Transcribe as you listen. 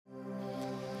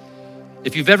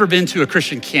If you've ever been to a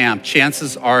Christian camp,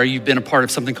 chances are you've been a part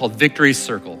of something called Victory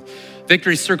Circle.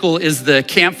 Victory Circle is the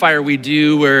campfire we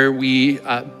do where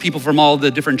people from all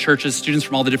the different churches, students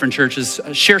from all the different churches,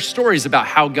 share stories about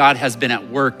how God has been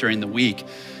at work during the week.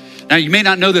 Now, you may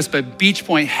not know this, but Beach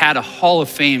Point had a Hall of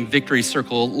Fame Victory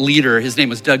Circle leader. His name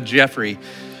was Doug Jeffrey.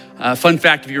 Fun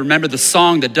fact, if you remember the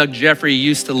song that Doug Jeffrey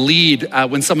used to lead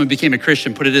when someone became a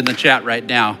Christian, put it in the chat right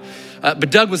now.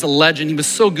 But Doug was a legend. He was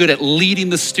so good at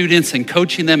leading the students and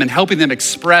coaching them and helping them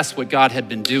express what God had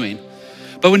been doing.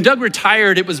 But when Doug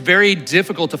retired, it was very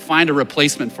difficult to find a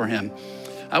replacement for him.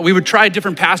 We would try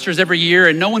different pastors every year,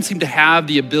 and no one seemed to have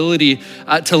the ability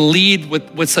to lead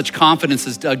with such confidence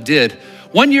as Doug did.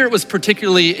 One year it was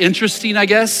particularly interesting, I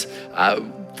guess.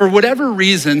 For whatever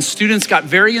reason, students got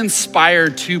very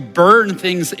inspired to burn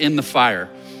things in the fire.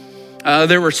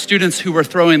 There were students who were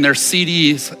throwing their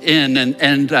CDs in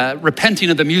and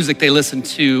repenting of the music they listened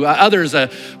to. Others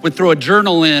would throw a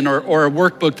journal in or a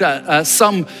workbook.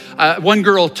 One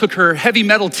girl took her heavy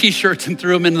metal t-shirts and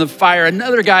threw them into the fire.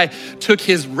 Another guy took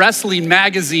his wrestling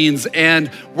magazines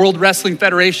and World Wrestling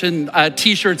Federation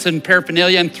t-shirts and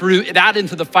paraphernalia and threw that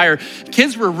into the fire.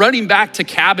 Kids were running back to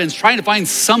cabins trying to find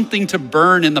something to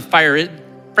burn in the fire. It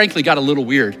frankly got a little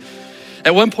weird.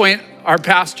 At one point, our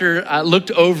pastor looked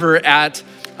over at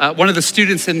one of the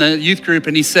students in the youth group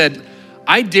and he said,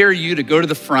 "I dare you to go to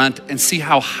the front and see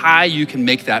how high you can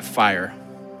make that fire."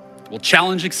 Well,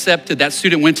 challenge accepted. That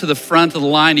student went to the front of the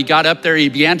line. He got up there. He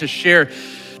began to share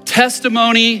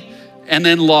testimony and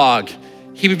then log.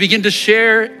 He would begin to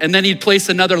share and then he'd place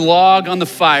another log on the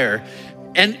fire.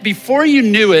 And before you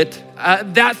knew it,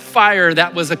 that fire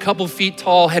that was a couple feet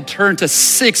tall had turned to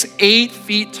 8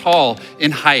 feet tall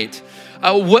in height.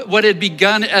 What had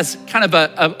begun as kind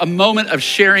of a moment of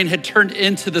sharing had turned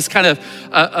into this kind of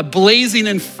a blazing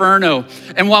inferno.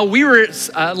 And while we were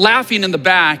laughing in the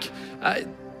back,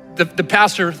 the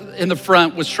pastor in the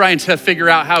front was trying to figure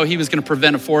out how he was going to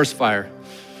prevent a forest fire.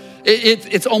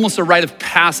 It's almost a rite of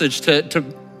passage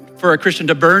for a Christian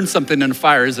to burn something in a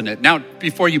fire, isn't it? Now,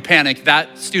 before you panic,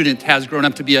 that student has grown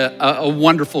up to be a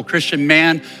wonderful Christian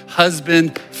man,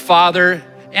 husband, father,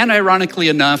 and ironically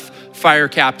enough, fire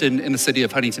captain in the city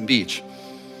of Huntington Beach.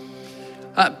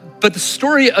 But the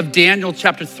story of Daniel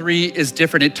chapter 3 is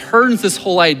different. It turns this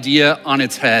whole idea on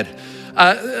its head.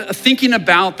 Thinking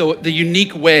about the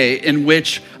unique way in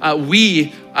which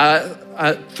we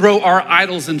throw our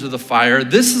idols into the fire,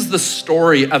 this is the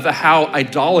story of how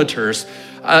idolaters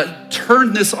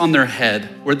turn this on their head,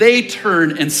 where they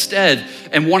turn instead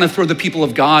and want to throw the people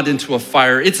of God into a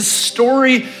fire. It's a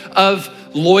story of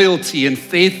loyalty and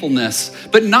faithfulness,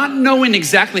 but not knowing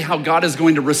exactly how God is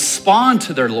going to respond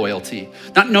to their loyalty,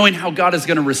 not knowing how God is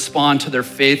going to respond to their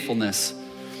faithfulness.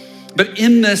 But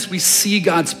in this, we see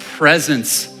God's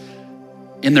presence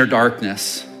in their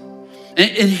darkness.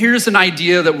 And here's an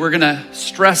idea that we're going to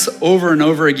stress over and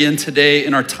over again today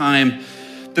in our time,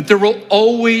 that there will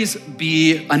always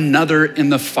be another in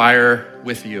the fire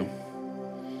with you.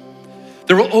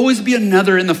 There will always be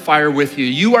another in the fire with you.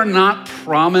 You are not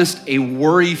promised a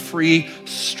worry-free,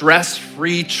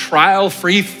 stress-free,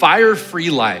 trial-free, fire-free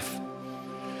life.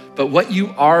 But what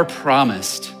you are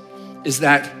promised is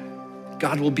that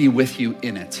God will be with you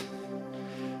in it.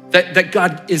 That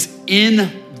God is in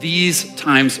these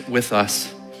times with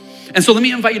us. And so let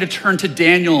me invite you to turn to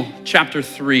Daniel chapter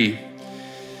 3.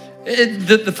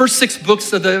 The first 6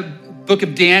 books of the book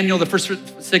of Daniel, the first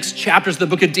 6 chapters of the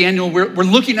book of Daniel, we're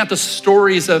looking at the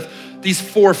stories of these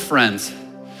 4 friends.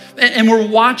 And we're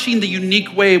watching the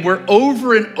unique way where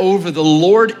over and over the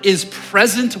Lord is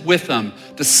present with them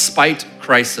despite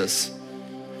crisis.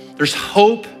 There's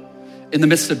hope in the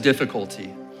midst of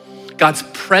difficulty. God's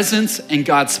presence and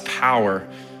God's power.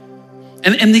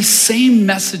 And these same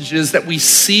messages that we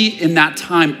see in that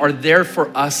time are there for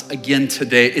us again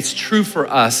today. It's true for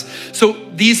us. So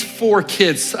these 4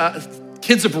 kids,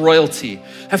 kids of royalty,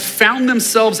 have found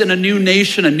themselves in a new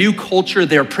nation, a new culture.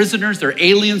 They're prisoners, they're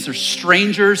aliens, they're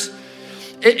strangers.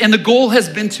 And the goal has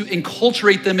been to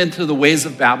enculturate them into the ways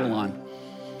of Babylon.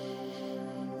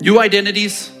 New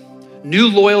identities, new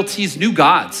loyalties, new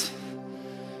gods.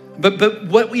 But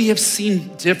what we have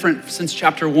seen different since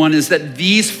chapter 1 is that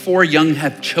these 4 young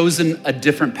have chosen a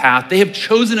different path. They have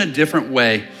chosen a different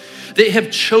way. They have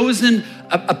chosen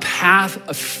a path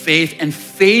of faith, and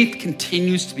faith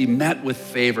continues to be met with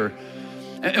favor.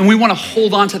 And we want to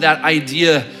hold on to that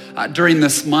idea during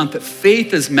this month, that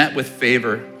faith is met with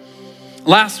favor.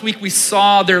 Last week, we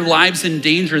saw their lives in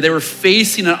danger. They were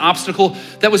facing an obstacle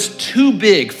that was too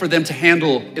big for them to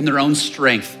handle in their own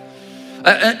strength.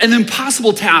 An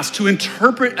impossible task to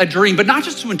interpret a dream, but not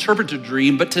just to interpret a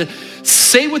dream, but to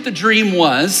say what the dream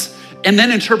was and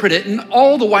then interpret it. And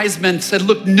all the wise men said,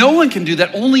 look, no one can do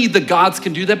that. Only the gods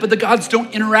can do that, but the gods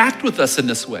don't interact with us in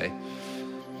this way.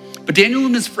 But Daniel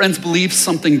and his friends believed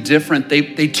something different.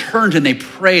 They turned and they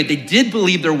prayed. They did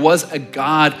believe there was a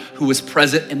God who was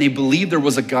present, and they believed there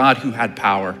was a God who had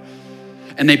power.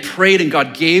 And they prayed, and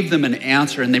God gave them an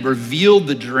answer, and they revealed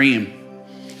the dream.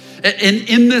 And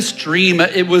in this dream,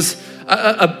 it was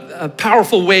a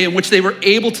powerful way in which they were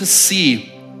able to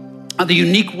see the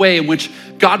unique way in which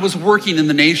God was working in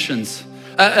the nations.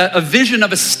 A vision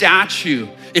of a statue,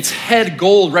 its head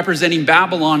gold representing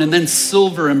Babylon, and then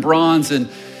silver and bronze, and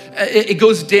it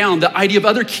goes down. The idea of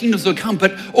other kingdoms would come,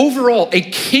 but overall, a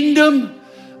kingdom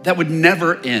that would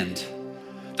never end.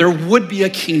 There would be a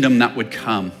kingdom that would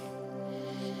come.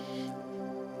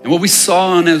 And what we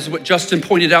saw, and as what Justin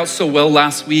pointed out so well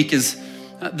last week, is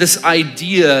this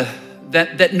idea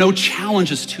that no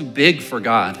challenge is too big for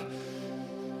God.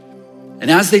 And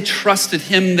as they trusted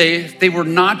him, they were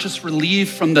not just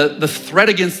relieved from the threat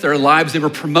against their lives, they were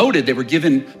promoted, they were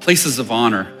given places of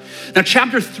honor. Now,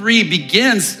 chapter 3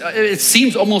 begins, it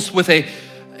seems almost with a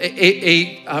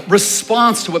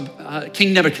response to what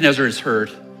King Nebuchadnezzar has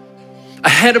heard. A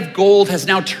head of gold has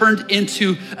now turned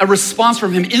into a response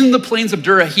from him. In the plains of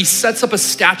Dura, he sets up a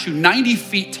statue 90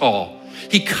 feet tall.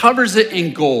 He covers it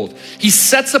in gold. He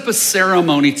sets up a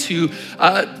ceremony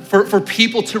for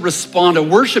people to respond, a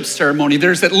worship ceremony.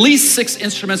 There's at least 6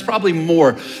 instruments, probably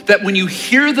more, that when you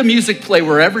hear the music play,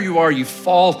 wherever you are, you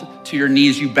fall to your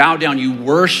knees, you bow down, you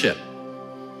worship.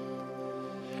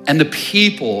 And the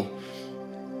people,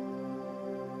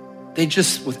 they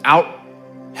just, without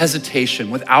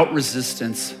hesitation, without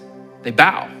resistance, they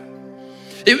bow.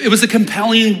 It was a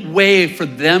compelling way for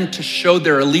them to show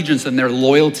their allegiance and their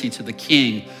loyalty to the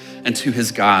king and to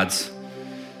his gods.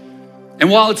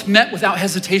 And while it's met without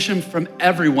hesitation from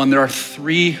everyone, there are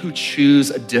 3 who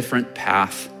choose a different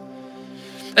path.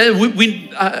 We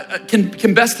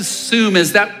can best assume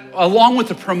is that along with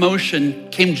the promotion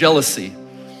came jealousy.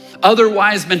 Other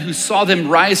wise men who saw them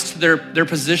rise to their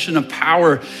position of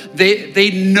power, they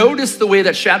noticed the way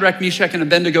that Shadrach, Meshach, and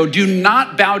Abednego do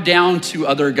not bow down to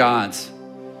other gods.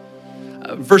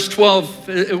 Verse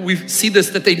 12, we see this,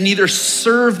 that they neither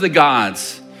serve the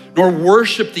gods nor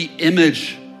worship the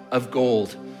image of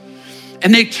gold.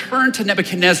 And they turn to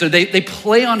Nebuchadnezzar. They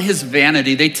play on his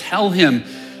vanity. They tell him,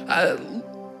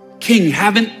 King,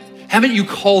 haven't you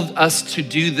called us to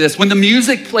do this? When the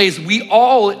music plays, we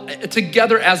all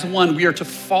together as one, we are to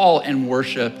fall and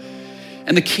worship.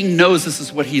 And the king knows this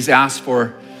is what he's asked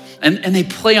for. And they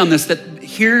play on this, that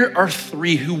here are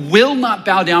 3 who will not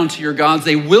bow down to your gods.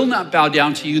 They will not bow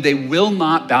down to you. They will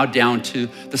not bow down to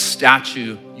the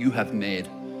statue you have made.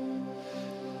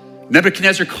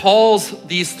 Nebuchadnezzar calls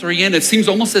these 3 in. It seems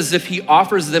almost as if he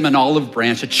offers them an olive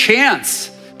branch, a chance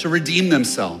to redeem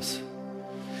themselves.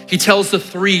 He tells the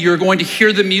 3, you're going to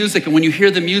hear the music, and when you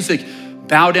hear the music,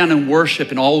 bow down and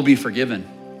worship, and all will be forgiven.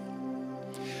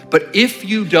 But if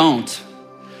you don't,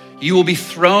 you will be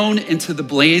thrown into the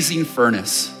blazing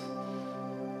furnace.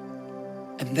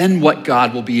 And then what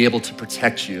God will be able to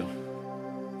protect you?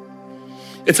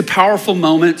 It's a powerful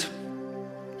moment,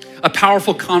 a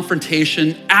powerful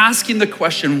confrontation, asking the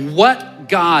question, what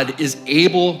God is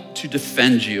able to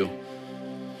defend you?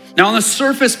 Now, on the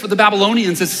surface for the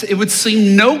Babylonians, it would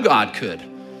seem no God could.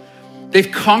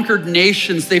 They've conquered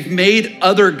nations. They've made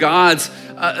other gods.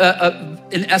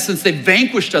 In essence, they've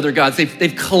vanquished other gods.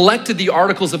 They've collected the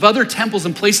articles of other temples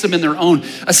and placed them in their own,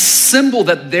 a symbol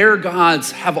that their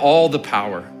gods have all the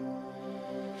power.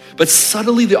 But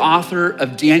subtly, the author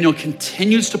of Daniel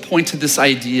continues to point to this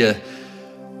idea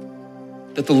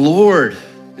that the Lord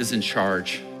is in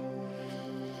charge.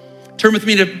 Turn with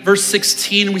me to verse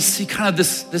 16. We see kind of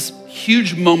this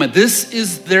huge moment. This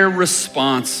is their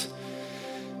response.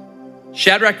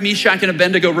 Shadrach, Meshach, and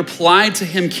Abednego replied to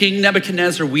him, King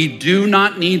Nebuchadnezzar, we do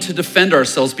not need to defend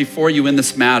ourselves before you in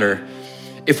this matter.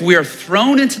 If we are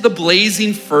thrown into the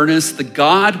blazing furnace, the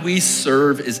God we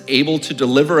serve is able to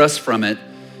deliver us from it,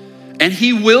 and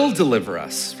he will deliver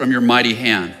us from your mighty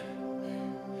hand.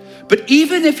 But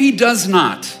even if he does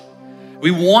not, we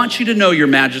want you to know, your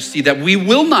majesty, that we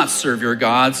will not serve your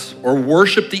gods or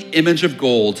worship the image of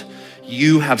gold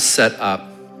you have set up.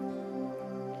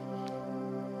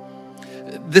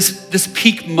 This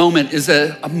peak moment is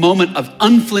a moment of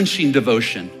unflinching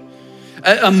devotion,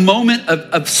 a moment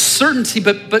of certainty,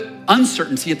 but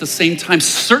uncertainty at the same time.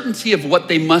 Certainty of what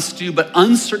they must do, but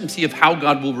uncertainty of how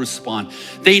God will respond.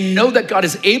 They know that God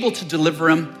is able to deliver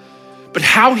them, but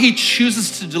how he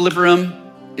chooses to deliver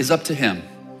them is up to him.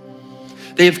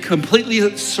 They have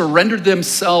completely surrendered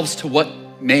themselves to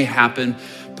what may happen,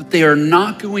 but they are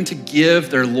not going to give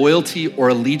their loyalty or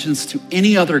allegiance to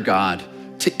any other God,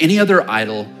 to any other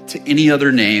idol, to any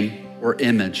other name or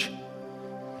image.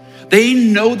 They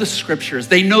know the scriptures.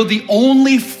 They know the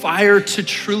only fire to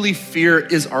truly fear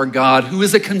is our God, who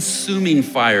is a consuming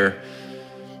fire,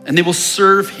 and they will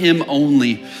serve him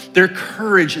only. Their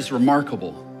courage is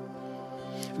remarkable.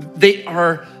 They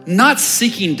are not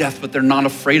seeking death, but they're not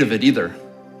afraid of it either.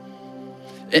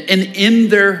 And in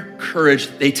their courage,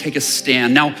 they take a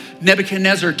stand. Now,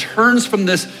 Nebuchadnezzar turns from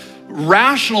this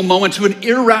rational moment to an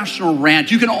irrational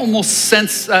rant. You can almost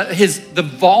sense the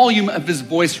volume of his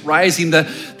voice rising,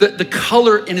 the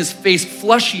color in his face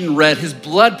flushing red, his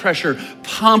blood pressure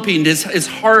pumping, his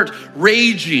heart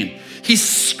raging. He's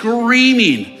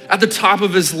screaming at the top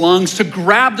of his lungs to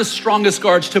grab the strongest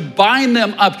guards, to bind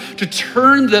them up, to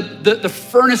turn the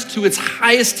furnace to its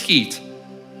highest heat,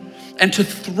 and to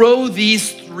throw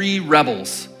these 3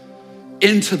 rebels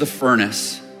into the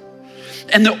furnace.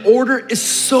 And the order is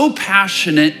so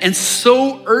passionate and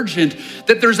so urgent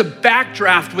that there's a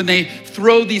backdraft when they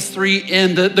throw these 3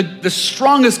 in. The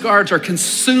strongest guards are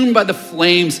consumed by the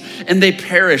flames and they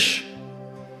perish.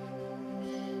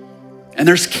 And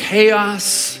there's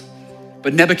chaos,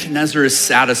 but Nebuchadnezzar is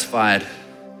satisfied.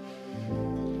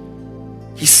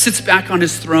 He sits back on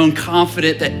his throne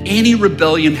confident that any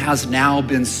rebellion has now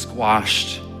been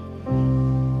squashed.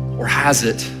 Or has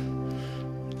it?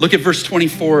 Look at verse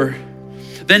 24.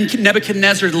 Then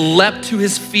Nebuchadnezzar leapt to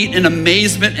his feet in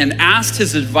amazement and asked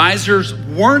his advisors,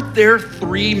 weren't there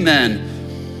 3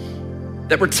 men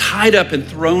that were tied up and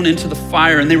thrown into the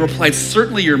fire? And they replied,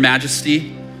 certainly, your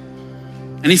majesty.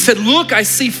 And he said, look, I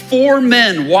see 4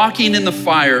 men walking in the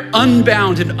fire,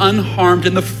 unbound and unharmed,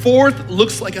 and the 4th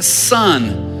looks like a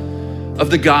son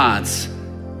of the gods.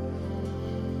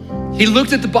 He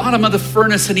looked at the bottom of the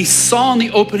furnace and he saw in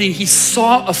the opening, he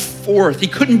saw a 4th. He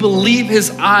couldn't believe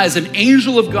his eyes, an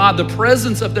angel of God, the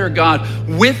presence of their God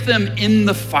with them in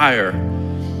the fire.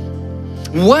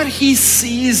 What he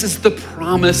sees is the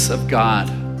promise of God,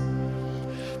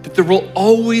 that there will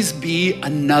always be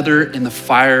another in the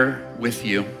fire with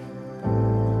you.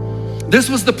 This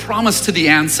was the promise to the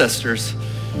ancestors.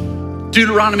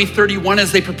 Deuteronomy 31,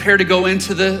 as they prepare to go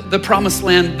into the promised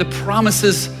land, the promise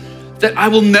is that I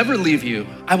will never leave you.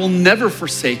 I will never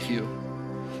forsake you.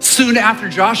 Soon after,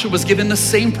 Joshua was given the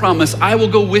same promise. I will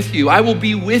go with you. I will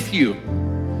be with you.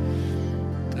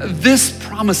 This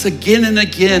promise again and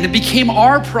again, it became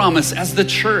our promise as the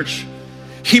church.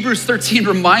 Hebrews 13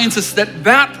 reminds us that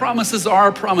that promise is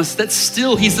our promise, that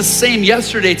still he's the same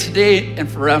yesterday, today, and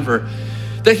forever,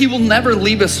 that he will never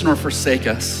leave us nor forsake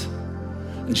us.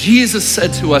 Jesus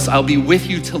said to us, I'll be with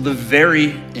you till the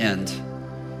very end.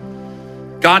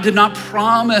 God did not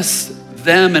promise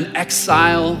them an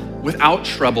exile without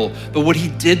trouble, but what he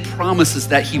did promise is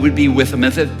that he would be with them.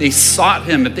 If they sought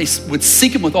him, if they would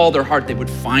seek him with all their heart, they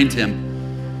would find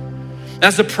him.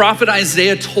 As the prophet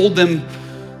Isaiah told them,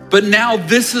 but now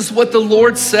this is what the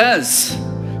Lord says.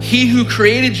 He who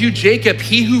created you, Jacob,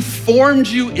 he who formed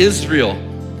you, Israel.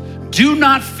 Do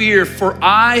not fear, for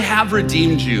I have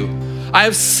redeemed you. I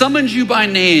have summoned you by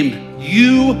name.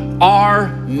 You are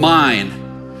mine.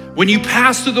 When you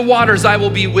pass through the waters, I will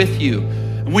be with you.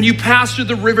 And when you pass through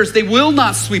the rivers, they will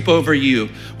not sweep over you.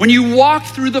 When you walk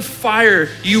through the fire,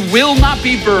 you will not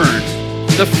be burned.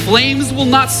 The flames will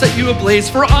not set you ablaze,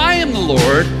 for I am the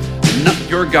Lord,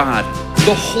 your God,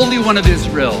 the Holy One of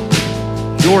Israel,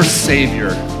 your Savior.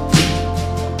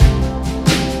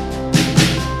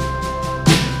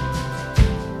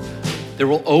 There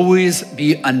will always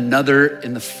be another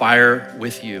in the fire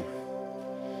with you.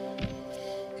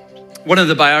 One of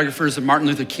the biographers of Martin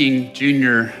Luther King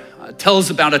Jr. Tells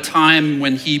about a time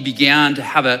when he began to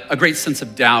have a great sense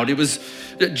of doubt. It was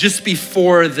just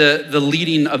before the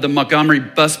leading of the Montgomery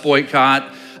bus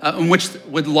boycott, in which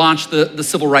would launch the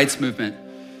civil rights movement.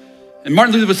 And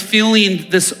Martin Luther was feeling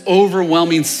this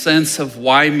overwhelming sense of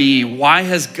why me? Why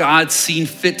has God seen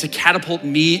fit to catapult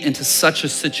me into such a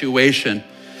situation?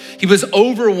 He was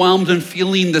overwhelmed and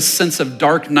feeling this sense of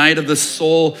dark night of the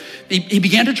soul. He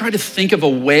began to try to think of a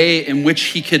way in which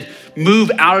he could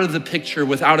move out of the picture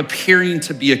without appearing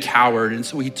to be a coward. And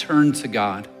so he turned to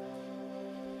God.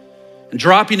 And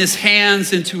dropping his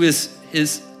hands into his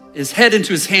head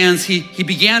into his hands, he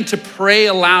began to pray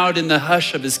aloud in the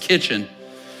hush of his kitchen.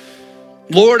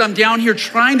 Lord, I'm down here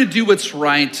trying to do what's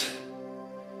right,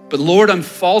 but Lord, I'm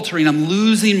faltering, I'm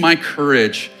losing my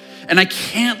courage. And I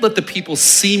can't let the people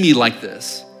see me like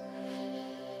this.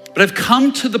 But I've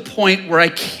come to the point where I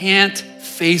can't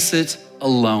face it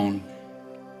alone.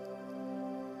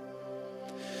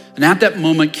 And at that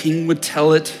moment, King would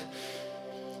tell it,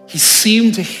 he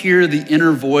seemed to hear the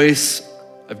inner voice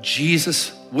of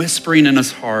Jesus whispering in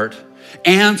his heart,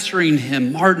 answering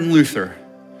him, Martin Luther,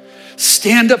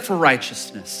 stand up for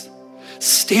righteousness,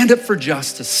 stand up for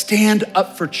justice, stand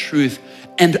up for truth,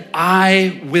 and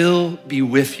I will be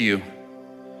with you.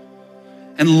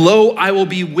 And lo, I will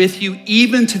be with you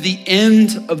even to the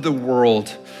end of the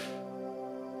world.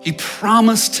 He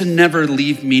promised to never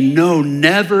leave me, no,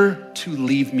 never to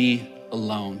leave me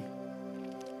alone.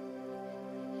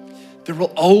 There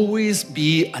will always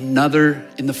be another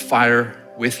in the fire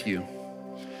with you.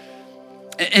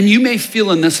 And you may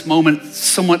feel in this moment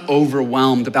somewhat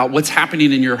overwhelmed about what's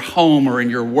happening in your home or in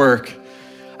your work,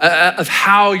 of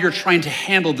how you're trying to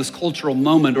handle this cultural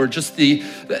moment, or just the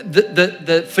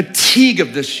fatigue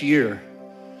of this year.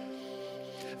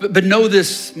 But know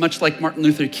this, much like Martin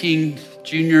Luther King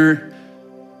Jr.,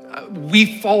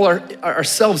 we fall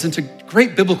ourselves into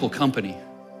great biblical company.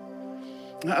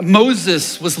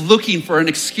 Moses was looking for an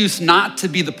excuse not to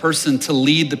be the person to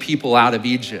lead the people out of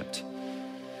Egypt.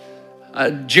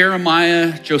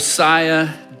 Jeremiah, Josiah,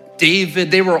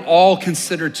 David, they were all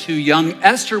considered too young.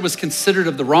 Esther was considered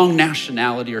of the wrong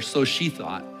nationality, or so she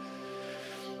thought.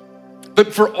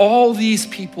 But for all these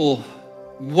people,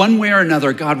 one way or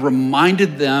another, God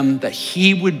reminded them that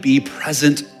he would be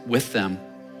present with them.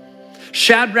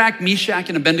 Shadrach, Meshach,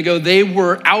 and Abednego, they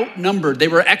were outnumbered. They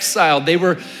were exiled.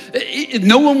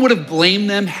 No one would have blamed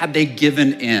them had they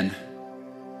given in.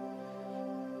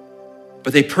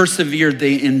 But they persevered,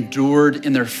 they endured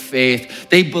in their faith.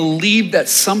 They believed that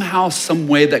somehow, some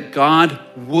way, that God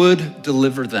would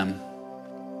deliver them.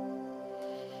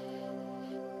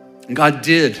 And God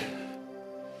did.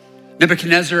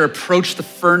 Nebuchadnezzar approached the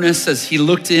furnace as he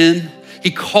looked in. He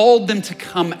called them to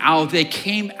come out. They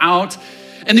came out,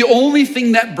 and the only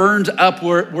thing that burned up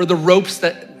were the ropes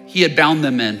that he had bound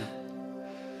them in.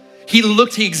 He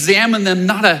looked, he examined them,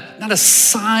 not a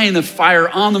sign of fire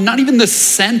on them, not even the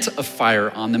scent of fire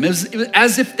on them. It was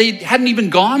as if they hadn't even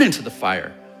gone into the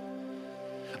fire.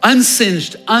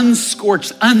 Unsinged,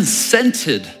 unscorched,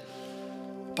 unscented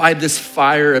by this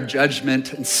fire of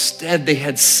judgment. Instead, they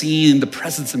had seen the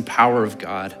presence and power of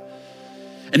God.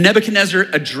 And Nebuchadnezzar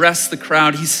addressed the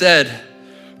crowd. He said,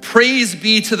 "Praise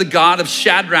be to the God of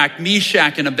Shadrach,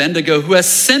 Meshach, and Abednego, who has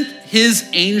sent his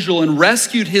angel and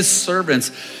rescued his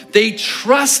servants. They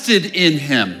trusted in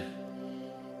him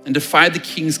and defied the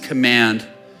king's command.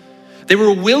 They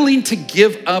were willing to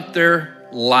give up their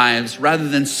lives rather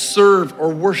than serve or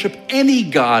worship any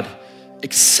god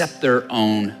except their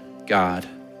own God."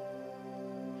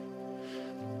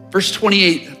 Verse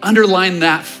 28, underline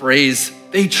that phrase,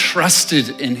 they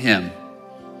trusted in him.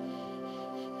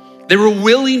 They were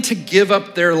willing to give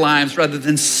up their lives rather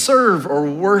than serve or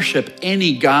worship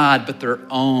any god but their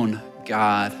own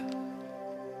God.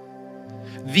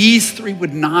 These three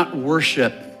would not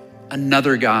worship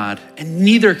another god, and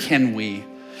neither can we.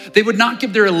 They would not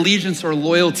give their allegiance or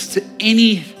loyalty to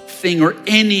anything or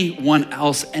anyone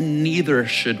else, and neither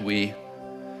should we.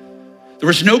 There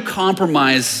was no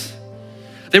compromise.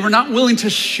 They were not willing to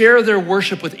share their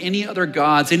worship with any other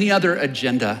gods, any other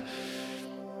agenda.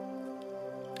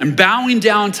 And bowing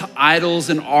down to idols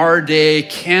in our day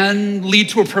can lead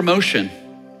to a promotion.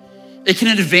 It can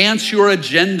advance your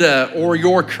agenda or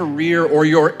your career or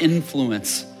your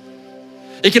influence.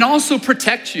 It can also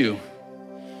protect you.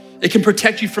 It can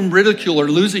protect you from ridicule or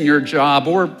losing your job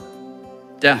or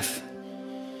death.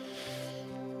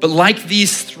 But like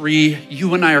these three,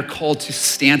 you and I are called to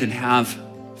stand and have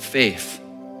faith,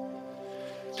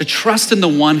 to trust in the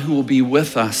one who will be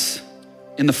with us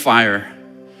in the fire.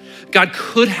 God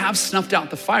could have snuffed out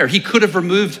the fire. He could have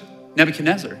removed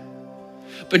Nebuchadnezzar.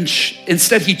 But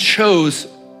instead, he chose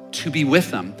to be with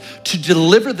them, to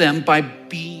deliver them by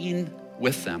being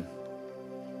with them.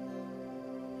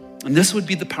 And this would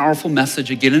be the powerful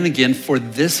message again and again for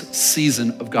this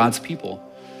season of God's people.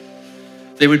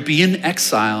 They would be in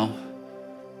exile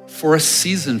for a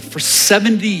season. For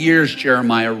 70 years,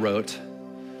 Jeremiah wrote.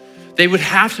 They would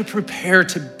have to prepare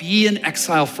to be in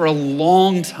exile for a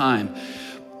long time.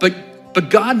 But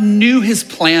God knew his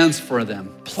plans for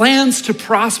them, plans to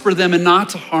prosper them and not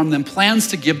to harm them, plans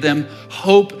to give them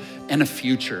hope and a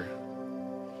future.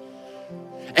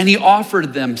 And he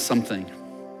offered them something.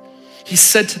 He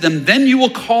said to them, "Then you will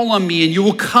call on me and you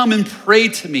will come and pray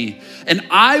to me, and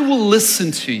I will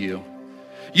listen to you.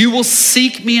 You will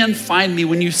seek me and find me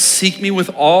when you seek me with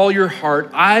all your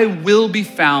heart. I will be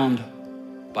found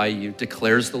by you,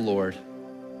 declares the Lord."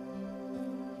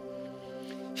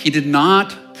 He did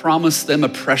not promise them a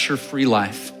pressure-free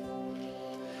life.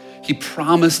 He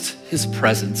promised his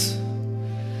presence.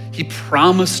 He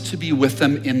promised to be with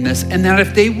them in this, and that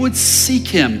if they would seek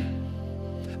him,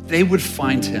 they would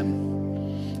find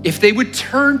him. If they would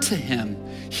turn to him,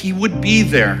 he would be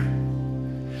there.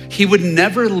 He would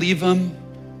never leave them.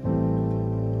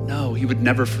 No, he would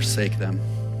never forsake them.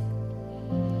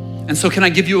 And so can I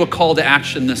give you a call to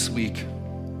action this week?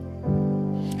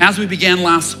 As we began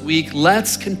last week,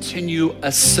 let's continue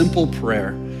a simple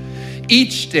prayer.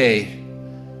 Each day,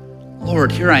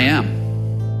 Lord, here I am.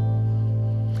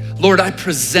 Lord, I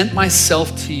present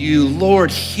myself to you. Lord,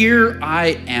 here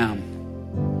I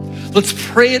am. Let's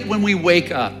pray it when we wake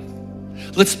up.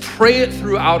 Let's pray it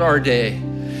throughout our day.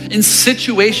 In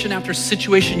situation after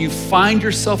situation you find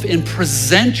yourself in,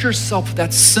 present yourself with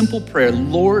that simple prayer.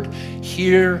 Lord,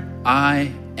 here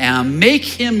I am. Make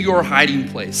him your hiding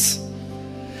place.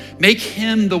 Make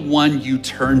him the one you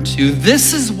turn to.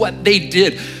 This is what they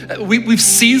did. We've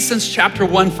seen since chapter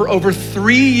 1 for over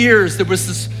 3 years, there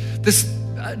was this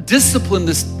discipline,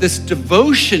 this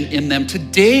devotion in them to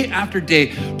day after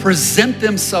day present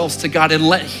themselves to God and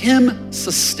let him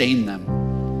sustain them.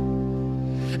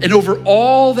 And over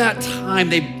all that time,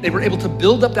 they were able to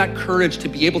build up that courage to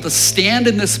be able to stand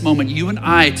in this moment, you and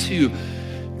I too,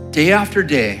 day after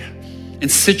day, in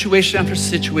situation after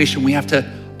situation, we have to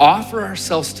offer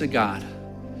ourselves to God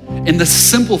in the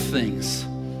simple things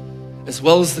as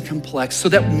well as the complex, so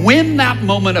that when that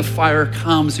moment of fire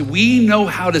comes, we know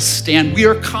how to stand. We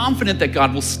are confident that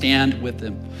God will stand with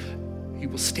them. He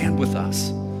will stand with us.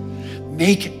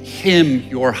 Make him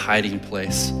your hiding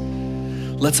place.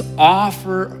 Let's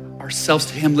offer ourselves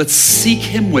to him. Let's seek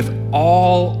him with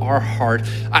all our heart.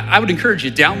 I would encourage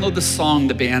you, download the song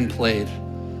the band played,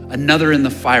 Another in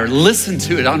the Fire. Listen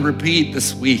to it on repeat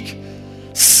this week.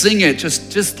 Sing it.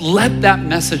 Just let that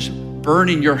message burn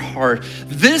in your heart.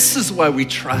 This is why we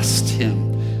trust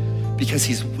him, because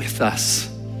he's with us.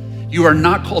 You are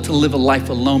not called to live a life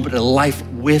alone, but a life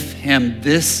with him.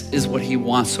 This is what he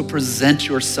wants. So present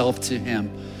yourself to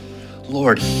him.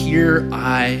 Lord, here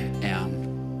I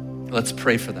am. Let's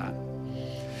pray for that.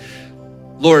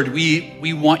 Lord,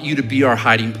 we want you to be our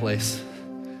hiding place.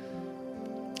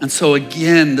 And so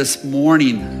again, this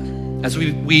morning, as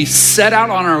we set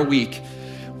out on our week,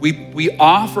 we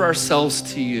offer ourselves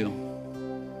to you.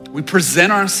 We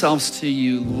present ourselves to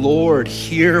you. Lord,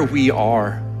 here we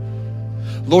are.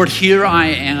 Lord, here I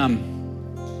am.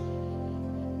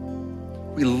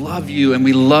 We love you, and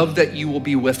we love that you will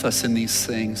be with us in these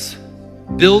things.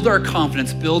 Build our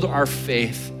confidence, build our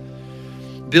faith,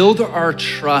 build our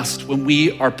trust when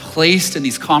we are placed in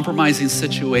these compromising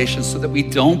situations, so that we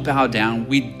don't bow down,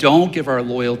 we don't give our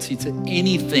loyalty to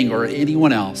anything or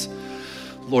anyone else.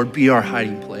 Lord, be our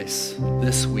hiding place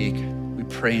this week. We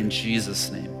pray in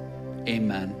Jesus' name.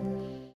 Amen.